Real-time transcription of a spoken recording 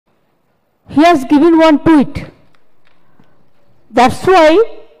he has given one tweet. That's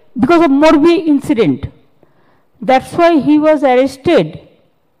why, because of Morbi incident, that's why he was arrested.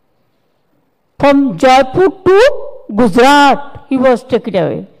 From Jaipur to Gujarat, he was taken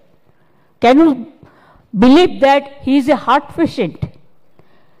away. Can you believe that he is a heart patient?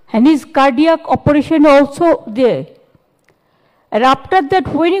 And his cardiac operation also there. And after that,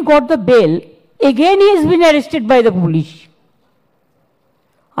 when he got the bail, again he has been arrested by the police.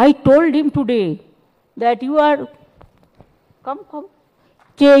 I told him today that you are,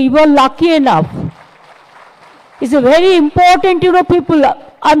 you are lucky enough. It's a very important, people,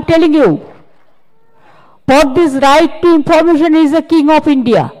 I'm telling you. For this right to information is the king of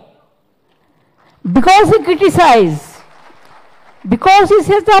India. Because he criticizes, because he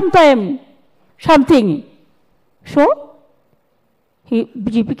says something, so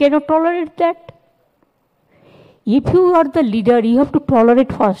BJP cannot tolerate that. If you are the leader, you have to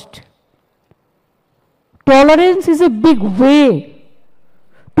tolerate first. Tolerance is a big way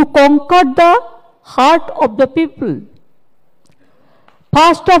to conquer the heart of the people.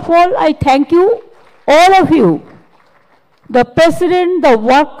 First of all, I thank you, all of you, the president, the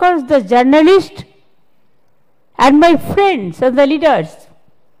workers, the journalists, and my friends and the leaders.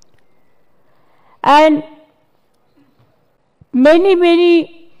 And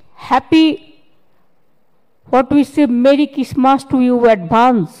many happy, Merry Christmas to you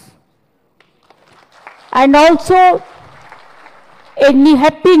advance. And also a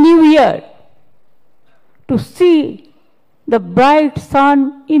happy new year to see the bright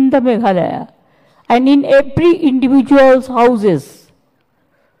sun in the Meghalaya and in every individual's houses.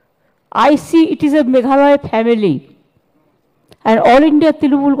 I see it is a Meghalaya family. And All India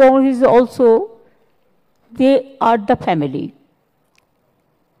Trinamool Congress is also, they are the family.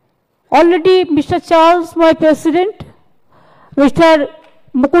 Already Mr. Charles, my president, Mr.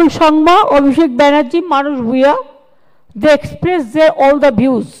 Mukul Sangma, Abhishek Banerjee, Manoj Bhuya, they express their all the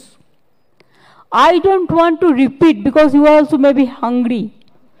views. I don't want to repeat because you also may be hungry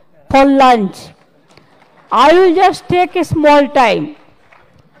for lunch. I will just take a small time.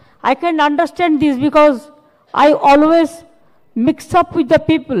 I can understand this because I always mix up with the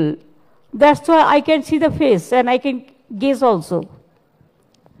people. That's why I can see the face and I can gaze also.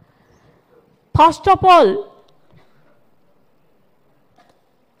 First of all,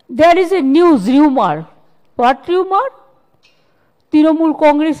 there is a news rumor. What rumor? Trinamool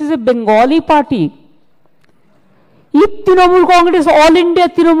Congress is a Bengali party. If Trinamool Congress, All India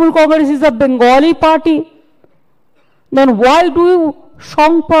Trinamool Congress is a Bengali party, then why do you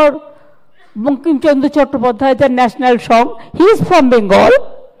song for Bankim Chandra Chattopadhyay, the national song? He is from Bengal.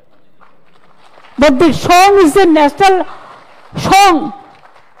 But the song is a national song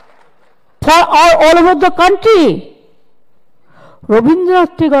for all over the country.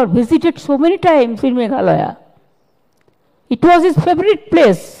 Rabindranath Tagore visited so many times in Meghalaya. It was his favorite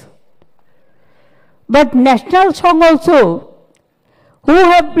place. But national song also, who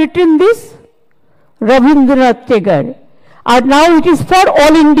have written this? Rabindranath Tagore. And now it is for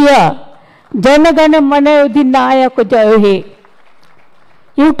all India. Jana Gana Mana Udinaya Jayo.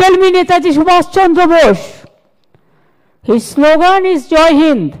 You tell me Netaji Subhash Chandra Bose. His slogan is Jai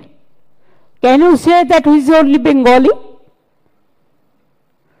Hind. Can you say that he is only Bengali?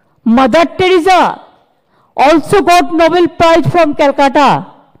 Mother Teresa also got Nobel Prize from Calcutta.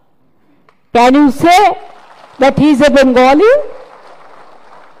 Can you say that he is a Bengali?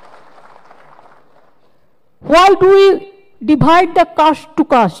 Why do we divide the caste to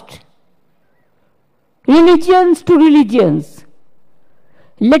caste? Religions to religions.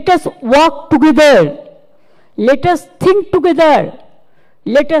 Let us work together. Let us think together.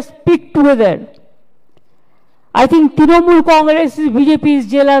 Let us speak together. I think Trinamool Congress, BJP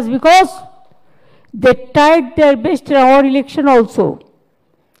is jealous because they tried their best in our election also.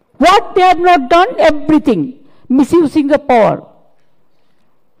 What they have not done? Everything. Misusing the power.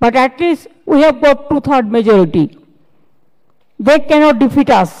 But at least we have got 2/3 majority. They cannot defeat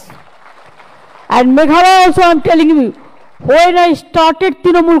us. And Meghalaya also, I am telling you, when I started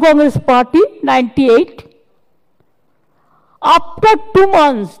Trinamool Congress Party, 98, after 2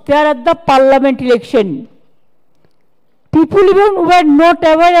 months, they are at the parliament election. People even were not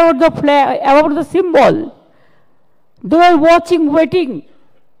aware about the flag, about the symbol. They were watching, waiting.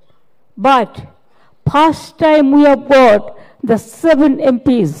 But first time we have got the 7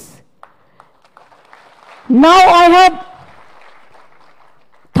 MPs. Now I have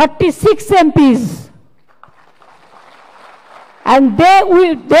 36 MPs. And they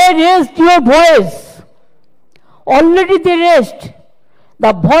raised your voice. Already they raised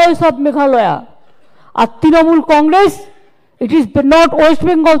the voice of Meghalaya. At Trinamool Congress It is not West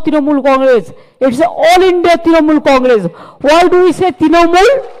Bengal Trinamool Congress. It's all India Trinamool Congress. Why do we say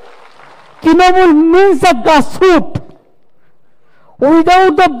Trinamool? Trinamool means the grassroots.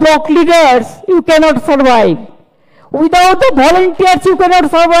 Without the block leaders, you cannot survive. Without the volunteers, you cannot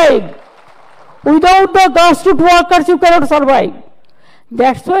survive. Without the grassroots workers, you cannot survive.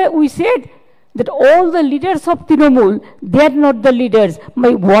 That's why we said that all the leaders of Trinamool, they are not the leaders. My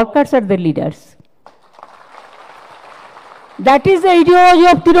workers are the leaders. That is the ideology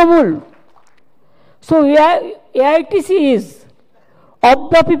of Trinamool. So AITC is of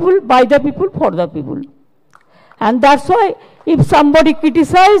the people, by the people, for the people. And that's why if somebody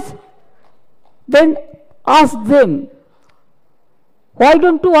criticizes, then ask them. Why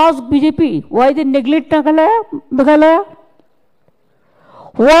don't you ask BJP? Why they neglect Meghalaya?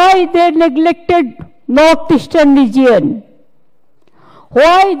 Why they neglected northeastern region?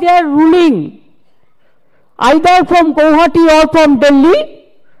 Why they are ruling either from Guwahati or from Delhi?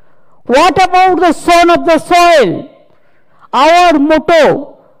 What about the son of the soil? Our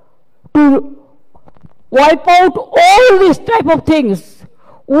motto to wipe out all these type of things.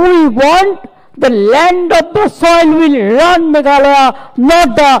 We want the land of the soil will run Meghalaya,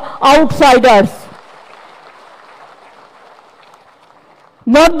 not the outsiders.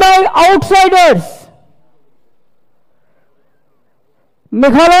 Not the outsiders.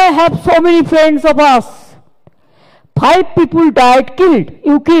 Meghalaya have so many friends of us. 5 people died, killed,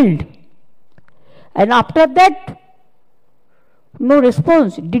 you killed. And after that, no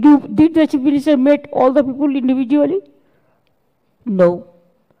response. Did the Chief Minister meet all the people individually? No.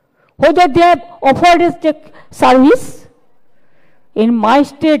 Whether they have offered a service? In my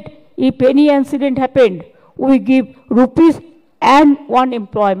state, if any incident happened, we give rupees and one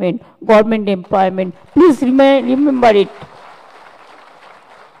employment, government employment. Please remember it.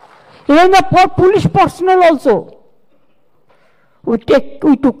 Even for police personnel also, we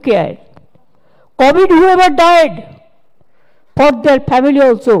took care. COVID, whoever died, for their family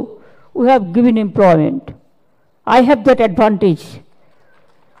also, we have given employment. I have that advantage.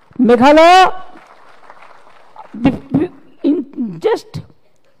 Meghalaya, just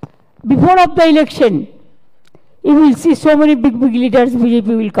before of the election, you will see so many big leaders,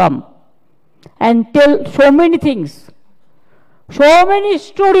 BJP will come and tell so many things, so many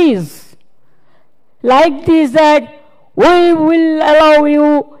stories like this, that we will allow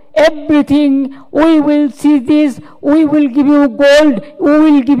you everything, we will see this, we will give you gold, we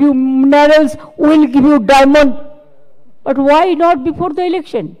will give you minerals, we will give you diamond. But why not before the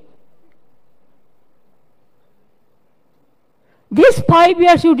election? These 5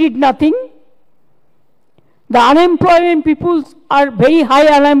 years you did nothing. The unemployment people are very high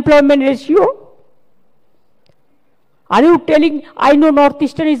unemployment ratio. Are you telling, I know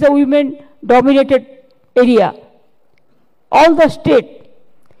Northeastern is a women dominated area, all the state.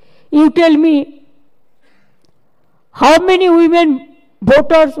 You tell me, how many women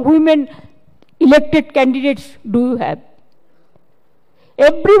voters, women elected candidates do you have?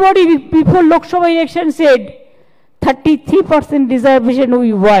 Everybody before Lok Sabha election said 33% reservation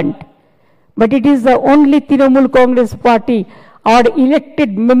we want. But it is the only Trinamool Congress party, our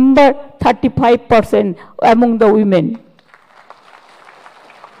elected member 35% among the women.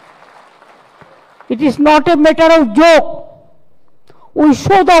 It is not a matter of joke. We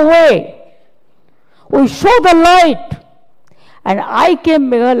show the way. We show the light. And I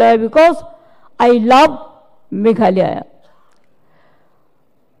came Meghalaya because I love Meghalaya.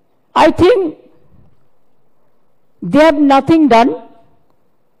 I think they have nothing done.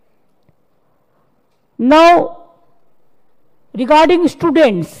 Now, regarding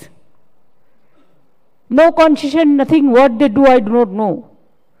students, no concession, nothing. What they do, I do not know.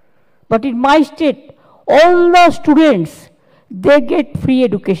 But in my state, all the students, they get free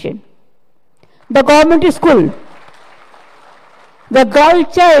education. The government school, the girl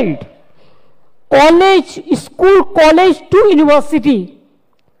child, college, school, college to university,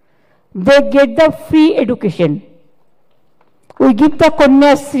 they get the free education. We give the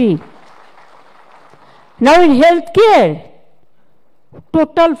Kanyasri. Now in healthcare,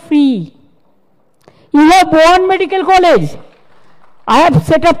 total free. You have one medical college. I have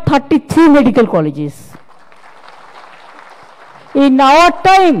set up 33 medical colleges. In our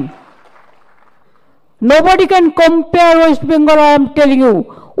time, nobody can compare West Bengal, I am telling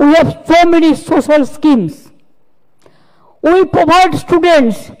you. We have so many social schemes. We provide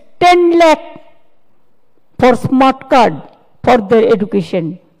students 10 lakh for smart card for their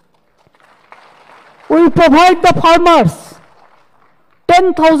education. We provide the farmers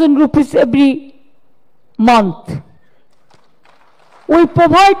 10,000 rupees every month. We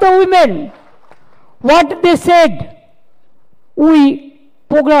provide the women what they said, we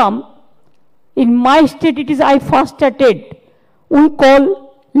program, in my state it is I first started, we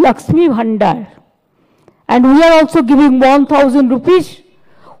call Lakshmi Bhandar. And we are also giving 1,000 rupees.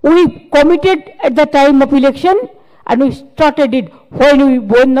 We committed at the time of election and we started it when we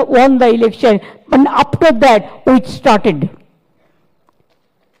won the election. And after that, we started.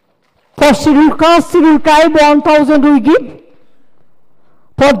 For scheduled caste, scheduled tribe, 1,000 we give.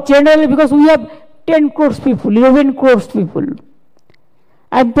 For general, because we have 10 crores people, 11 crores people.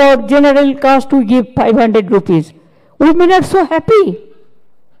 And for general caste, we give 500 rupees. Women are so happy.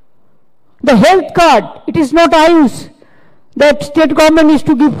 The health card, it is not Ayush. The state government is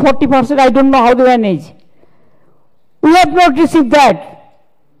to give 40%. I don't know how to manage. We have not received that.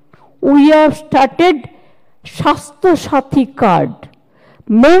 We have started Shastha Sathi card.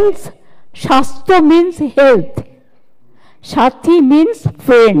 Means, Shastha means health. Sathi means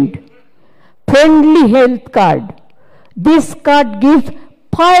friend. Friendly health card. This card gives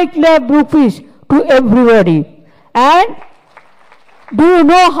 5 lakh rupees to everybody. And do you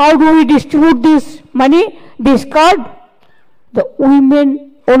know how do we distribute this money, this card? The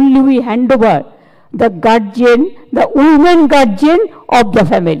women only we hand over, the guardian, the women guardian of the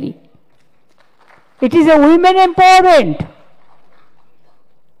family. It is a women empowerment.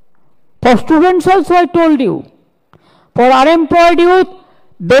 For students also I told you. For unemployed youth,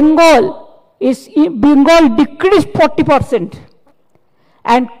 Bengal decreased 40%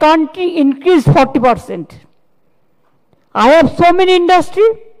 and country increased 40%. I have so many industry,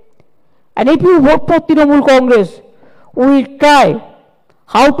 and if you vote for Trinamool Congress, we will try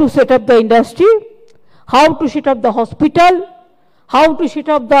how to set up the industry, how to set up the hospital, how to set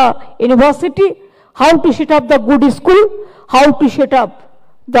up the university, how to set up the good school, how to set up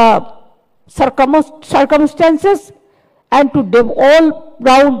the circumstances, and to all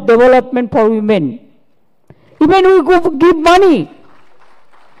round development for women. Even we give money.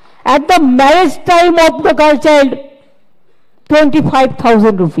 At the marriage time of the girl child,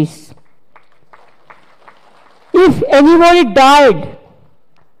 25,000 rupees. If anybody died,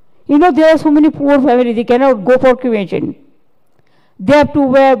 you know there are so many poor families, they cannot go for cremation. They have to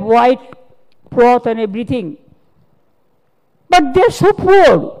wear white cloth and everything. But they are so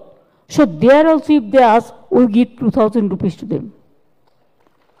poor. So there also if they ask, we give 2,000 rupees to them.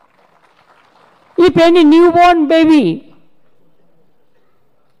 If any newborn baby,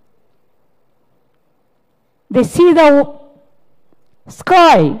 they see the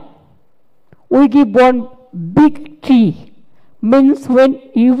sky, we give one big tree. Means when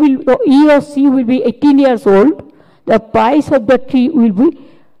he or she will be 18 years old, the price of the tree will be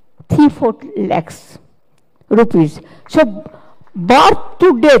 3-4 lakhs rupees. So birth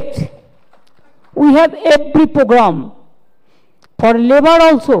to death, we have every program. For labor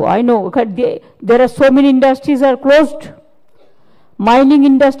also, I know there are so many industries are closed. Mining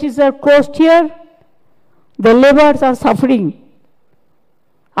industries are closed here. The laborers are suffering.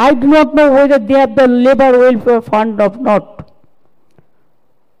 I do not know whether they have the labor welfare fund or not.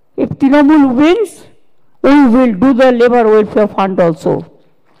 If Trinamool wins, we will do the labor welfare fund also.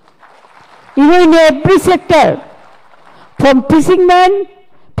 You know, in every sector, from fishermen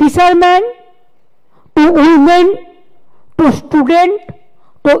to women, to student,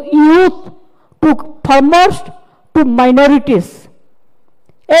 to youth, to farmers, to minorities.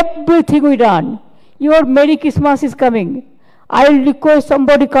 Everything we done. Your Merry Christmas is coming. I will request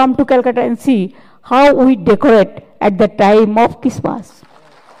somebody come to Calcutta and see how we decorate at the time of Christmas.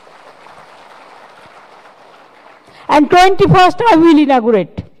 And 21st I will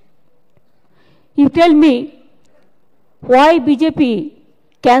inaugurate. You tell me why BJP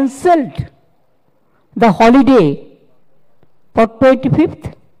cancelled the holiday for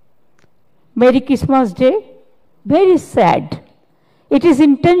 25th, Merry Christmas Day. Very sad. It is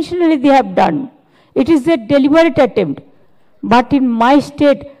intentionally they have done. It is a deliberate attempt. But in my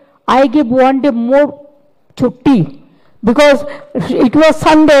state, I gave one day more chutti because it was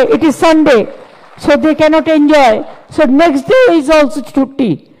Sunday, it is Sunday, so they cannot enjoy. So next day is also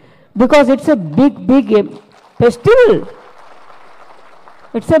chutti because it's a big festival.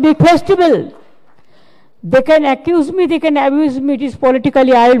 It's a big festival. They can accuse me, they can abuse me, it is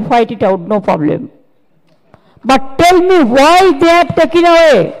politically, I will fight it out, no problem. But tell me why they have taken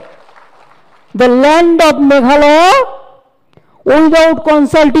away the land of Meghalaya without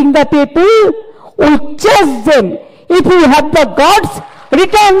consulting the people. We chase them. If you have the gods,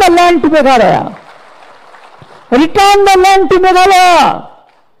 return the land to Meghalaya. Return the land to Meghalaya.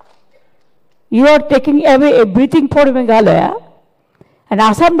 You are taking away everything for Meghalaya. And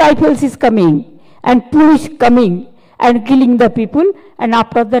Assam Rifles is coming, and police coming and killing the people, and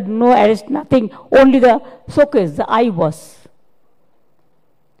after that no arrest, nothing, only the showcase, the eyewash.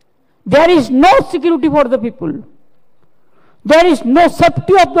 There is no security for the people. There is no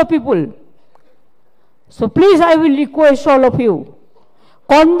safety of the people. So please, I will request all of you,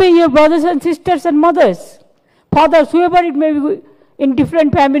 convey your brothers and sisters and mothers, fathers, whoever it may be in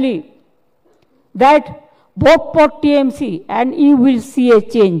different family, that vote for TMC and you will see a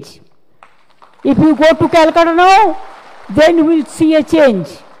change. If you go to Calcutta now, then you will see a change,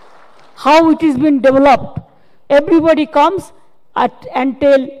 how it has been developed. Everybody comes and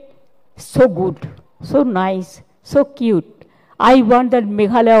tell, so good, so nice, so cute. I want that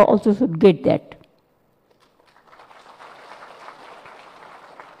Meghalaya also should get that.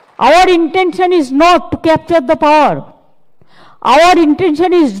 Our intention is not to capture the power. Our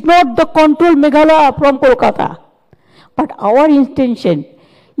intention is not to control Meghalaya from Kolkata. But our intention,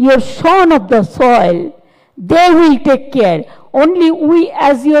 your son of the soil, they will take care. Only we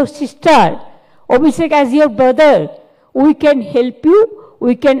as your sister, Abhishek as your brother, we can help you,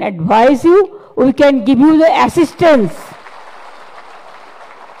 we can advise you, we can give you the assistance.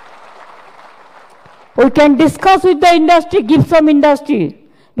 We can discuss with the industry, give some industry,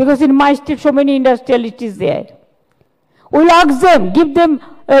 because in my state so many industrialists there. We'll ask them, give them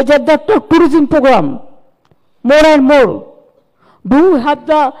the tourism program, more and more. Do you have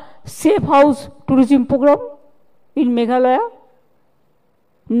the safe house tourism program in Meghalaya?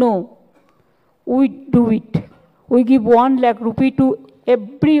 No. We do it. We give 1 lakh rupee to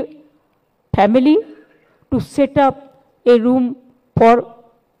every family to set up a room for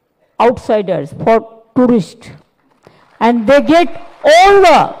outsiders, for tourists. And they get all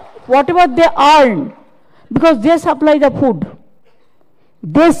the, whatever they earn, because they supply the food,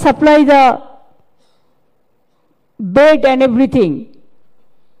 they supply the bed and everything,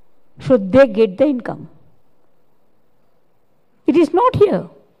 so they get the income. It is not here.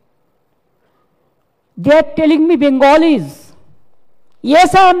 They are telling me Bengalis.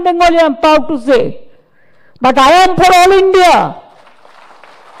 Yes, I am Bengali, I am proud to say, but I am for all India.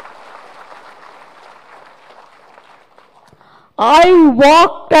 I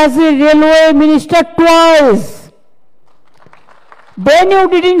worked as a railway minister twice. Then you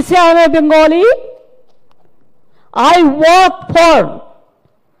didn't say I am a Bengali. I worked for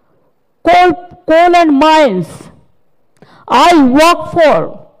coal and mines. I worked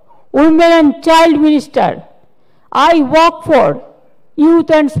for women and child minister. I worked for youth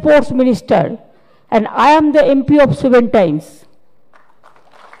and sports minister. And I am the MP of 7 times.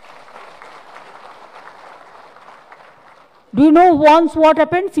 Do you know once what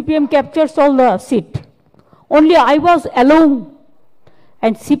happened? CPM captures all the seat. Only I was alone.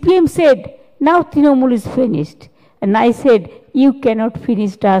 And CPM said, now Trinamool is finished. And I said, you cannot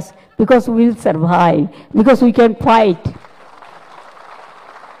finish us because we will survive, because we can fight.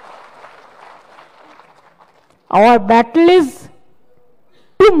 Our battle is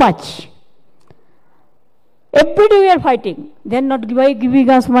too much. Every day we are fighting. They are not giving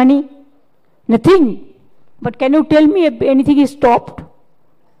us money. Nothing. But can you tell me if anything is stopped?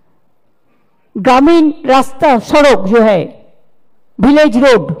 Gramin Rasta Sorok jo hai, village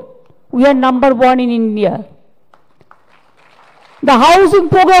road, we are number 1 in India. The housing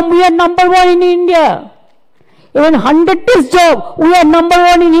program, we are number 1 in India. Even 100 days job, we are number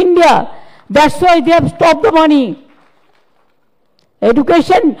 1 in India. That's why they have stopped the money.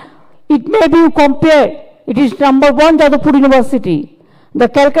 Education, it may be you compare. It is number 1, Jadavpur University. The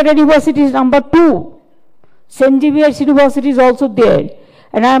Calcutta University is number 2. St. Xavier's University is also there.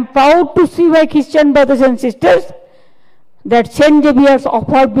 And I am proud to see my Christian brothers and sisters that St. Xavier's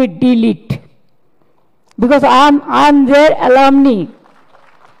offered me D.Lit. Because I am their alumni.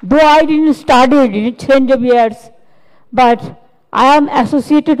 Though I didn't study in St. Xavier's, but I am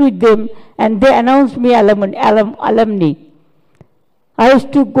associated with them and they announced me alumni. I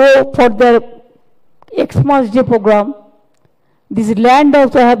used to go for their Xmas Day program. This land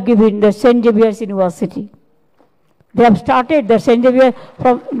also I have given the St. Xavier's University. They have started the St. Xavier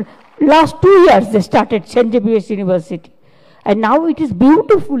from last 2 years. They started St. Xavier's University, and now it is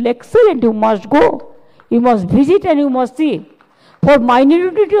beautiful, excellent. You must go, you must visit, and you must see. For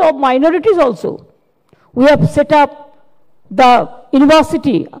minorities also, we have set up the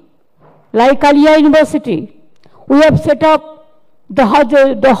university, like Aliyah University. We have set up the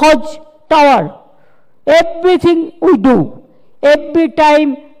Hajj Tower. Everything we do. Every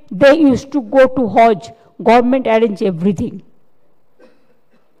time they used to go to Hajj, government arrange everything.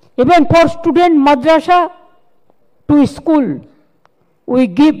 Even for student madrasa to school, we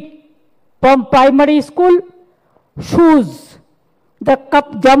give from primary school shoes, the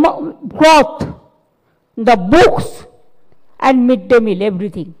cloth, the books, and midday meal,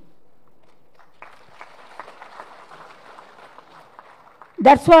 everything.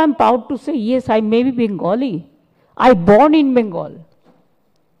 That's why I'm proud to say, yes, I may be Bengali. I born in Bengal.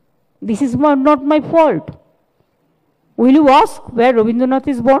 This is not my fault. Will you ask where Rabindranath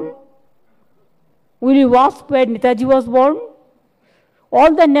is born? Will you ask where Netaji was born?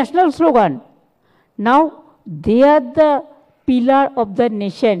 All the national slogan. Now, they are the pillar of the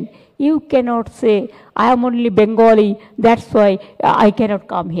nation. You cannot say, I am only Bengali, that's why I cannot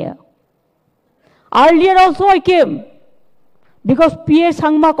come here. Earlier also I came, because P.A.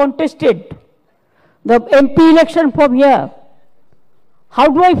 Sangma contested the MP election from here. How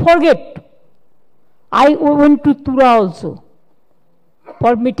do I forget? I went to Tura also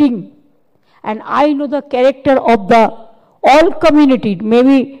for meeting, and I know the character of the all community,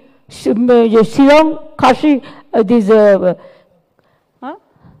 maybe Shillong, Khashi,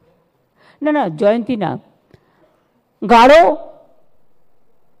 Jayanti na. Garo,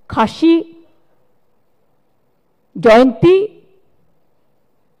 Khashi, Jayanti,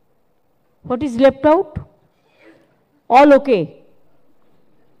 what is left out? All okay.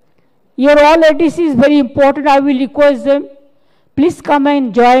 Your all ADC is very important. I will request them, please come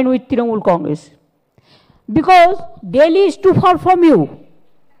and join with Trinamool Congress. Because Delhi is too far from you.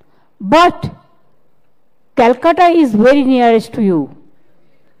 But Calcutta is very nearest to you.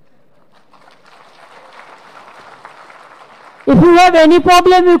 If you have any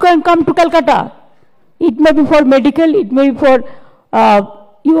problem, you can come to Calcutta. It may be for medical, it may be for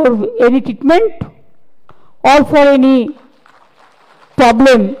your any treatment, or for any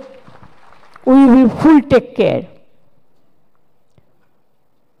problem. We will full take care.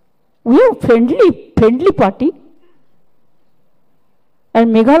 We are friendly party,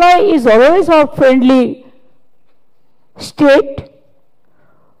 and Meghalaya is always a friendly state.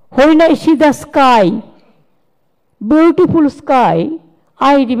 When I see the sky, beautiful sky,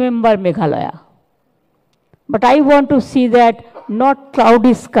 I remember Meghalaya. But I want to see that not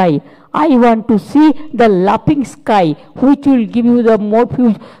cloudy sky. I want to see the laughing sky, which will give you the more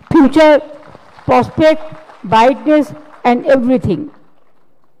future prospect, brightness, and everything.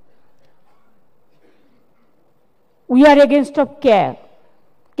 We are against of care.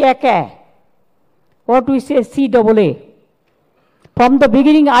 What we say, CAA. From the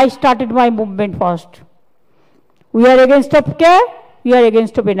beginning, I started my movement first. We are against of care, we are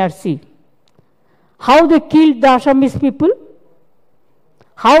against of NRC. How they killed the Assamese people,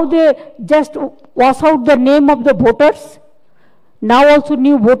 how they just wash out the name of the voters. Now also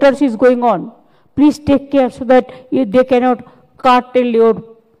new voters is going on. Please take care so that they cannot cartel your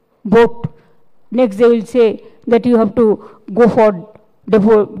vote. Next they will say that you have to go for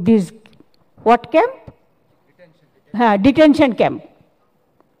this, what camp? Detention camp.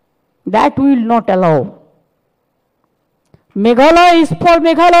 That we will not allow. Meghalaya is for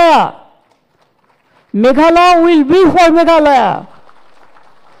Meghalaya. Meghalaya will be for Meghalaya.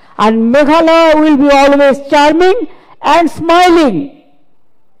 And Meghalaya will be always charming and smiling.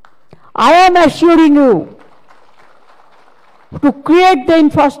 I am assuring you, to create the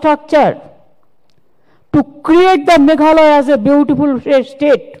infrastructure, to create the Meghalaya as a beautiful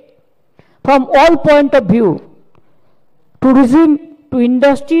state from all point of view, tourism, to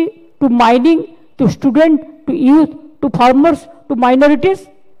industry, to mining, to student, to youth, to farmers, to minorities,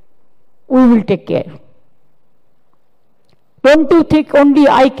 we will take care. Don't you think only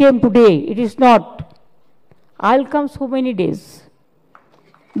I came today? It is not. I'll come so many days.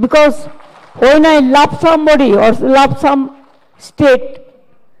 Because when I love somebody or love some state,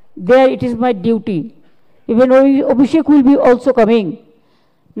 there it is my duty. Even Abhishek will be also coming.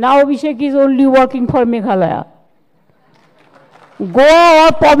 Now Abhishek is only working for Meghalaya. Goa,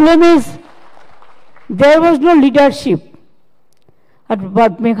 our problem is, there was no leadership.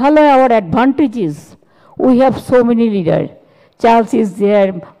 But Meghalaya, our advantage is, we have so many leaders. Charles is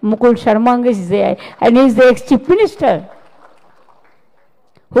there, Mukul Sharma is there, and he is the ex-chief minister.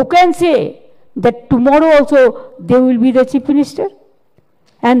 Who can say that tomorrow also they will be the chief minister?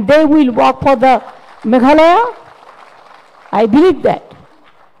 And they will work for the Meghalaya? I believe that.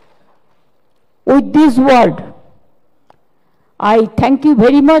 With this word, I thank you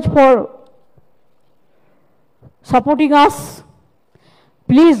very much for supporting us.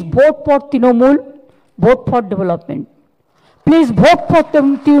 Please vote for Trinamool, vote for development. Please vote for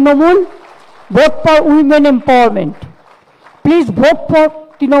Trinamool, vote for women empowerment. Please vote for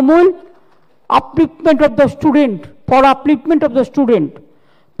Trinamool, upliftment of the student, for upliftment of the student.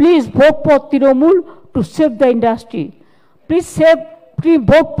 Please vote for Trinamool to save the industry. Please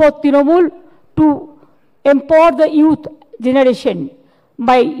vote for Trinamool to empower the youth generation,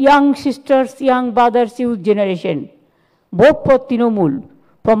 my young sisters, young brothers, youth generation. Vote for Trinamool,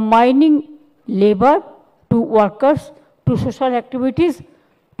 from mining, labor, to workers, to social activities,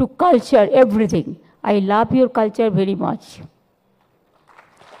 to culture, everything. I love your culture very much.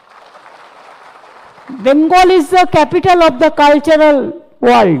 Bengal is the capital of the cultural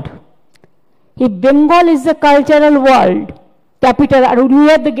world. If Bengal is the cultural world capital, and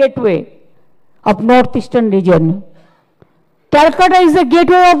we are the gateway of northeastern region. Calcutta is the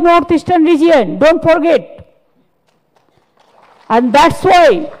gateway of northeastern region, don't forget. And that's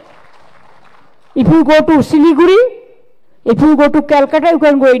why, if you go to Siliguri, if you go to Calcutta, you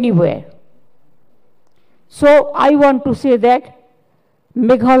can go anywhere. So I want to say that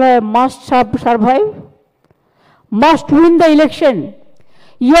Meghalaya must survive, must win the election.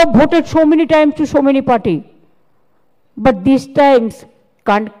 You have voted so many times to so many parties, but these times,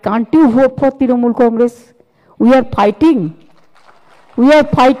 can't you vote for Trinamool Congress? We are fighting. We are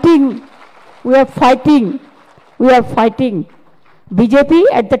fighting. We are fighting. We are fighting. BJP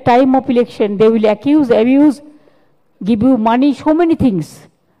at the time of election, they will accuse, abuse, give you money, so many things.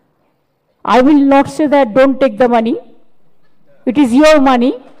 I will not say that don't take the money. It is your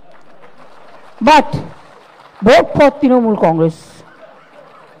money. But vote for Trinamool Congress.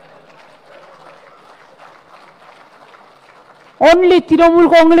 Only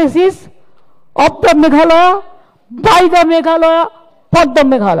Trinamool Congress is of the Meghalaya, by the Meghalaya, for the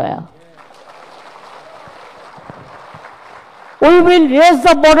Meghalaya. We will raise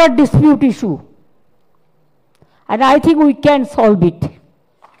the border dispute issue. And I think we can solve it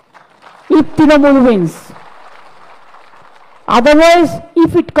if Trinamool wins. Otherwise,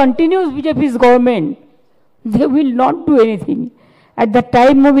 if it continues BJP's government, they will not do anything. At the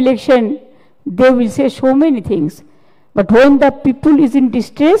time of election, they will say so many things. But when the people is in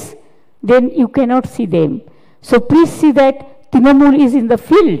distress, then you cannot see them. So please see that Trinamool is in the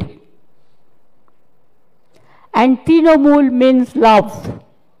field. And Trinamool means love.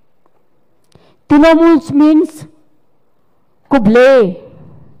 Trinamool means kuble.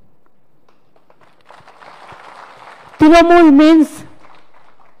 Trinamool means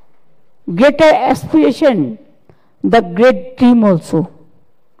greater aspiration, the great dream also.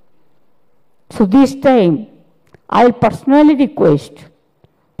 So this time, I personally request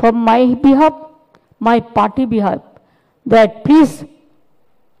from my behalf, my party behalf, that please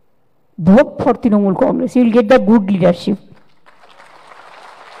vote for Trinamool Congress. You will get the good leadership.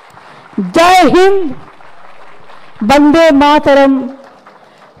 Jai Hind, Bande Mataram,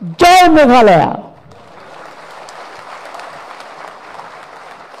 Jai Meghalaya.